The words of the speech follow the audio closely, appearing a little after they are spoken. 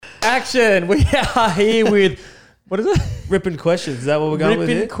Action. We are here with, what is it? Ripping questions. Is that what we're going with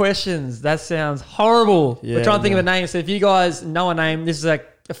Ripping here? questions. That sounds horrible. Yeah, We're trying to think no. of a name. So if you guys know a name, this is an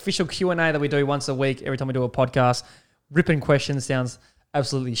official Q&A that we do once a week every time we do a podcast. Ripping questions sounds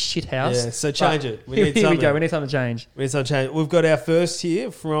absolutely shithouse. Yeah, so change it. We Here need we something. go. We need something to change. We need something to change. We've got our first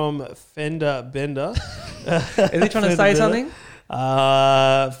here from Fender Bender. Is he trying to say something?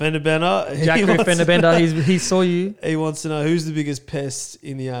 Fender Bender. Jack Fender Bender, he saw you. He wants to know who's the biggest pest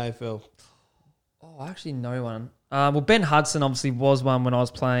in the AFL. Oh, I actually know one. Well, Ben Hudson obviously was one when I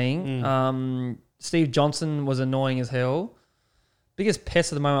was playing. Steve Johnson was annoying as hell. Biggest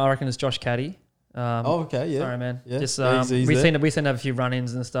pest at the moment, I reckon, is Josh Caddy. Okay, yeah. Sorry, man. Yeah, Just he's we there. seem to have a few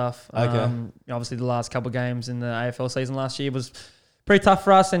run-ins and stuff. Okay. Obviously, the last couple of games in the AFL season last year was pretty tough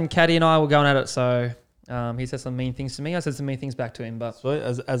for us, and Caddy and I were going at it. So he said some mean things to me. I said some mean things back to him, but Sweet,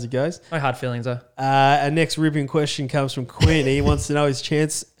 as it goes. no hard feelings though. Our next ripping question comes from Quinn. He wants to know his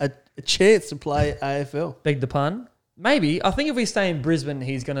chance to play AFL. Beg the pun. Maybe. I think if we stay in Brisbane,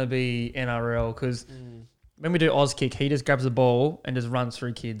 he's going to be NRL because when we do Auskick, he just grabs the ball and just runs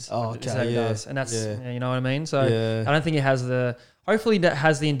through kids. Oh, Is how okay, he yeah. does. And that's, Yeah. you know what I mean? So Yeah. I don't think he has hopefully that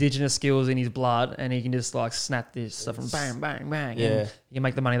has the indigenous skills in his blood and he can just like snap this stuff and bang, bang, bang. Yeah. And he can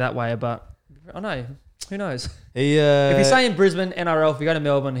make the money that way. But I don't know. Who knows? If If you stay in Brisbane, NRL, if you go to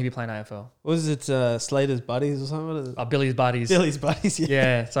Melbourne, he'll be playing AFL. was it Slater's buddies or something? Billy's buddies. Billy's buddies, yeah.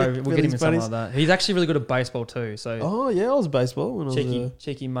 Yeah, so we'll get him Billy's in something buddies. like that. He's actually really good at baseball too. So Oh yeah, I was baseball when I was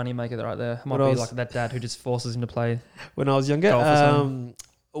cheeky money maker right there. Might When I be was- like that dad who just forces him to play. when I was younger. Golf or something.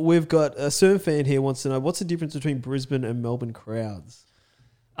 We've got a certain fan here wants to know what's the difference between Brisbane and Melbourne crowds.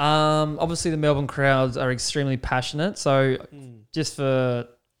 Obviously, the Melbourne crowds are extremely passionate. So, just for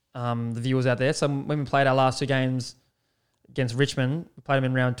the viewers out there, so when we played our last two games against Richmond, we played them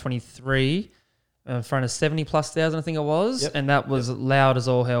in round 23 in front of 70,000+, I think it was, Yep. and that was loud as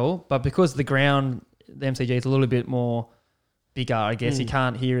all hell. But because the ground, the MCG is a little bit more bigger, I guess you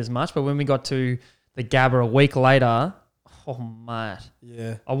can't hear as much. But when we got to the Gabba a week later, oh mate,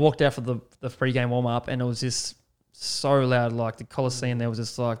 Yeah. I walked out for the pre-game warm-up and it was just so loud. Like the Coliseum there was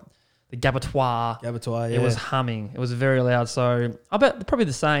just like the Gabatoir. Gabatoir, yeah. It was humming. It was very loud. So I bet probably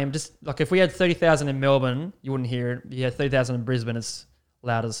the same. Just like if we had 30,000 in Melbourne, you wouldn't hear it. If you had 30,000 in Brisbane, it's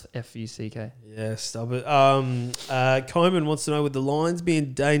loud as F-U-C-K. Yeah, stop it. Coleman wants to know, would the Lions be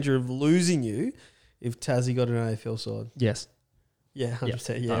in danger of losing you if Tassie got an AFL side? Yes. Yeah,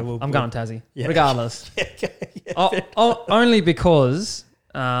 100%. Yeah, I'm going Tassie. Yeah. Regardless. Only because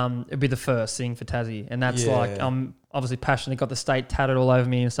it'd be the first thing for Tassie. And that's Yeah. like, I'm obviously passionate, got the state tatted all over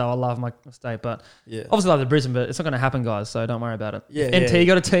me, and so I love my state. But Yeah. obviously I love the Brisbane, but it's not going to happen, guys, so don't worry about it. Yeah, If NT yeah.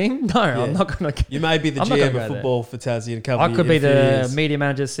 got a team? No, I'm not going to. You may be the I'm not gonna GM go of there. football for Tassie in a couple I could be in a few the years. media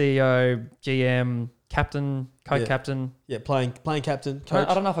manager, CEO, GM, captain, co-captain. Yeah, playing captain, coach.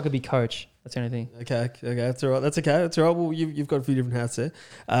 I don't know if I could be coach. That's the only thing. Okay, that's all right. That's okay. That's all right. Well, you've got a few different hats there.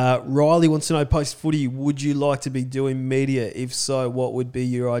 Riley wants to know, post-footy, would you like to be doing media? If so, what would be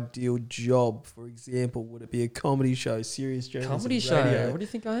your ideal job? For example, would it be a comedy show, serious journalism, Comedy show. radio? What do you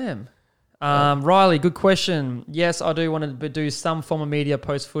think I am? Riley, good question. Yes, I do want to do some form of media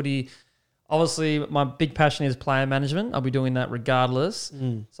post-footy. Obviously, my big passion is player management. I'll be doing that regardless.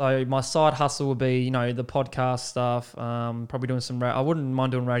 So my side hustle will be, the podcast stuff. Probably doing some. I wouldn't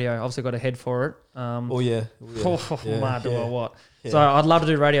mind doing radio. Obviously, got a head for it. Oh, yeah. Mad, do I what? Yeah. So I'd love to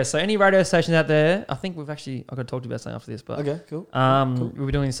do radio. So any radio stations out there, I think I've got to talk to you about something after this. But Okay, cool. we'll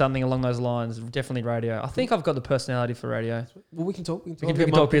be doing something along those lines. Definitely radio. I think I've got the personality for radio. Well, we can talk. We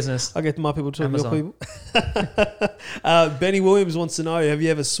can talk business. I'll get my people to talk to your Amazon. people. Benny Williams wants to know, have you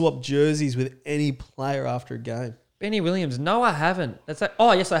ever swapped jerseys with any player after a game? Benny Williams. No, I haven't.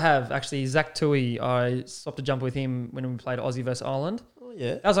 Oh, yes, I have. Actually, Zach Tui, I swapped a jump with him when we played Aussie versus Ireland. Oh,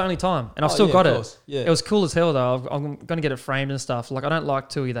 yeah. That was the only time. And I've Oh, still yeah, got of it. course. Yeah. It was cool as hell, though. I'm going to get it framed and stuff. Like, I don't like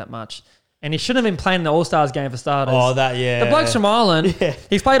Tui that much. And he shouldn't have been playing the All-Stars game for starters. Oh, that, yeah. The bloke's from Ireland. Yeah.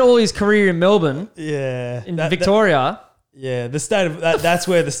 He's played all his career in Melbourne, Yeah. in Victoria. Yeah, the state of that's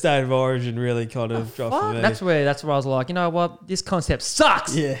where the state of origin really kind of dropped for me. That's where I was like, you know what? This concept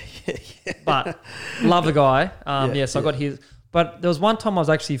sucks. yeah. But love the guy. Yeah, So I got his. But there was one time I was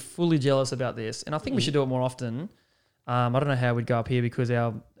actually fully jealous about this, and I think we should do it more often. I don't know how we'd go up here because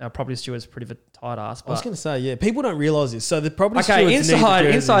our property steward's pretty of a tight ass. I was But going to say, yeah, people don't realise this. So the property okay, stewards need the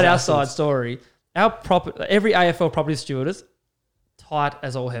jerseys inside afterwards. outside story. Every AFL property steward is tight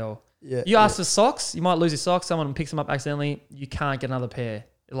as all hell. Yeah, You ask for socks, you might lose your socks. Someone picks them up accidentally, you can't get another pair.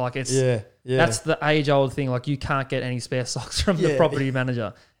 Like it's Yeah. that's the age old thing. Like you can't get any spare socks from the Yeah. property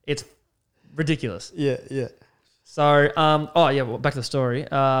manager. It's ridiculous. Yeah, yeah. So, well, back to the story.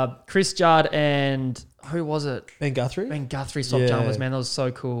 Chris Judd and who was it? Ben Guthrie? Ben Guthrie swapped jumpers, man. That was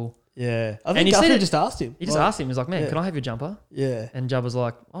so cool. Yeah. I And think you Guthrie said it- just asked him. He just asked him, he was like, man, can I have your jumper? Yeah. And Judd was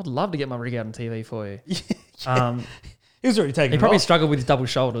like, I'd love to get my rig out on TV for you. Yeah. He was already taking He it probably off. struggled with his double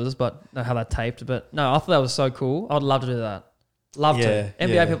shoulders, but know how that taped. But no, I thought that was so cool. I'd love to do that. Love Yeah, to.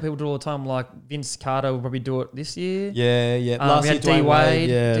 NBA yeah. people do it all the time. Like Vince Carter will probably do it this year. Yeah, yeah. We had year, D Wade.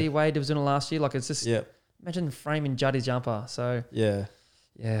 Yeah. D Wade was doing it last year. Like it's just Yeah. imagine framing Juddy's jumper. So Yeah.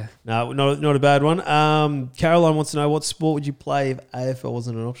 yeah. No, not a bad one. Caroline wants to know, what sport would you play if AFL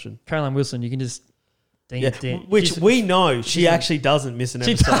wasn't an option? Caroline Wilson, you can just Which we know she actually doesn't miss an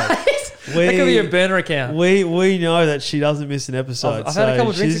she episode. does. That could be a burner account. We know that she doesn't miss an episode. I've had a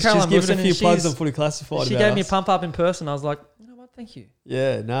couple of drinks she's, with Caroline she's given Wilson a few and plugs she's- on Footy Classified. She about gave me a us. pump up in person. I was like, you know what? Thank you.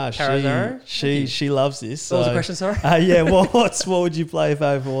 Yeah, no, Carazaro, she loves this. What was so- the question? Sorry. Yeah, what sport would you play if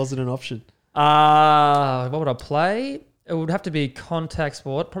AFL wasn't an option? What would I play? It would have to be contact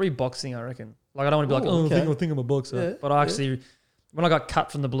sport, probably boxing, I reckon. Like I don't want to be like, okay. I think I'm a boxer. Yeah, but I actually, when I got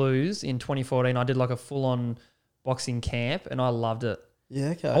cut from the Blues in 2014, I did like a full-on boxing camp, and I loved it. Yeah,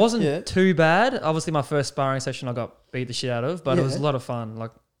 okay. I wasn't too bad. Obviously, my first sparring session, I got beat the shit out of, but it was a lot of fun.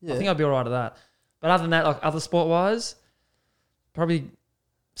 Like I think I'd be all right at that. But other than that, like other sport-wise, probably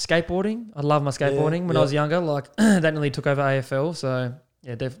skateboarding. I love my skateboarding when I was younger. Like that nearly took over AFL. So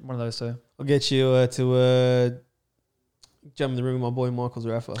yeah, definitely one of those two. I'll get you to jump in the room with my boy Michael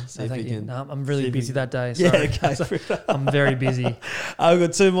Zarafa. See No, if thank he you. can. No, I'm really busy that day. Yeah, Sorry. okay. I'm very busy. I've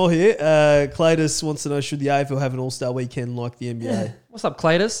got two more here. Claytus wants to know, should the AFL have an all-star weekend like the NBA? What's up,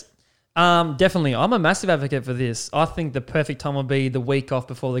 Claytus? Definitely. I'm a massive advocate for this. I think the perfect time will be the week off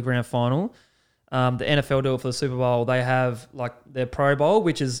before the grand final. The NFL do it for the Super Bowl. They have like their Pro Bowl,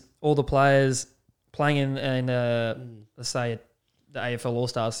 which is all the players playing in let's say the AFL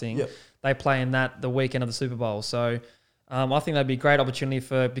All-Stars thing. Yep. They play in that the weekend of the Super Bowl. So I think that'd be a great opportunity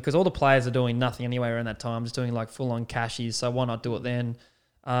because all the players are doing nothing anyway around that time, just doing like full-on cashies. So why not do it then?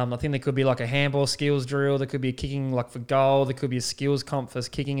 I think there could be like a handball skills drill. There could be a kicking like for goal. There could be a skills comp for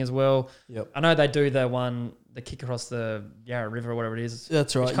kicking as well. Yep. I know they do the kick across the Yarra River or whatever it is.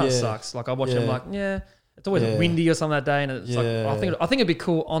 That's right. Which kind of yeah. sucks. Like I watch them Yeah. like, it's always windy or something that day. And it's Yeah. like, I think it'd be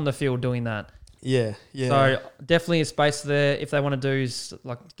cool on the field doing that. Yeah. Yeah. So definitely a space there. If they want to do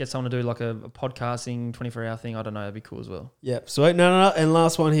like get someone to do like a podcasting 24-hour thing, I don't know, that'd be cool as well. Yep. Sweet. No. And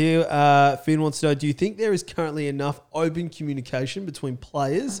last one here. Finn wants to know, do you think there is currently enough open communication between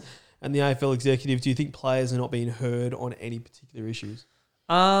players and the AFL executive? Do you think players are not being heard on any particular issues?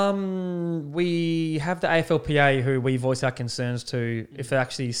 We have the AFLPA who we voice our concerns to if it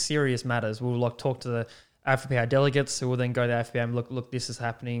actually serious matters. We'll like talk to the AFLPA delegates who will then go to the AFLPA and look, this is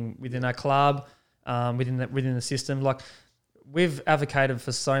happening within our club, within the system. Like we've advocated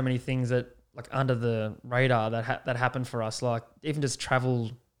for so many things that like under the radar that happened for us. Like even just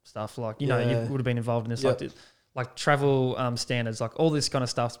travel stuff. Like you know you would have been involved in this. Yep. Like travel standards. Like all this kind of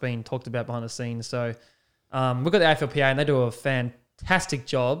stuff's been talked about behind the scenes. So we've got the AFLPA and they do a fantastic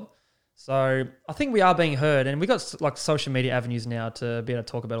job. So I think we are being heard, and we got like social media avenues now to be able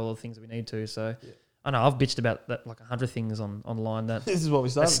to talk about all the things that we need to. So I know I've bitched about that like 100 things online that This is what we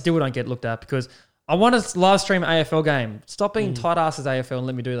that started. still don't get looked at because I want to live stream an AFL game. Stop being tight asses AFL and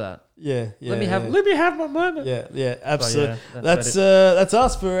let me do that. Yeah. Let me have my moment. Yeah, absolutely. yeah, that's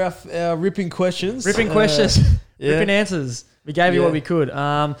us for our ripping questions. Ripping questions, yeah. ripping answers. We gave you Yeah. what we could.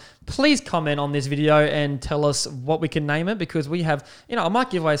 Please comment on this video and tell us what we can name it because we have, I might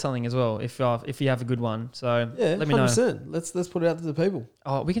give away something as well if you have a good one. So Yeah, let me know. 100%. Let's put it out to the people.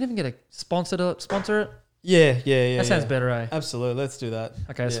 Oh, we can even get a sponsor it. Yeah. That sounds better, eh? Absolutely. Let's do that.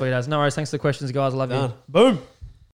 Okay, Yeah. sweet as. No worries. Thanks for the questions, guys. I love you. Done. Boom.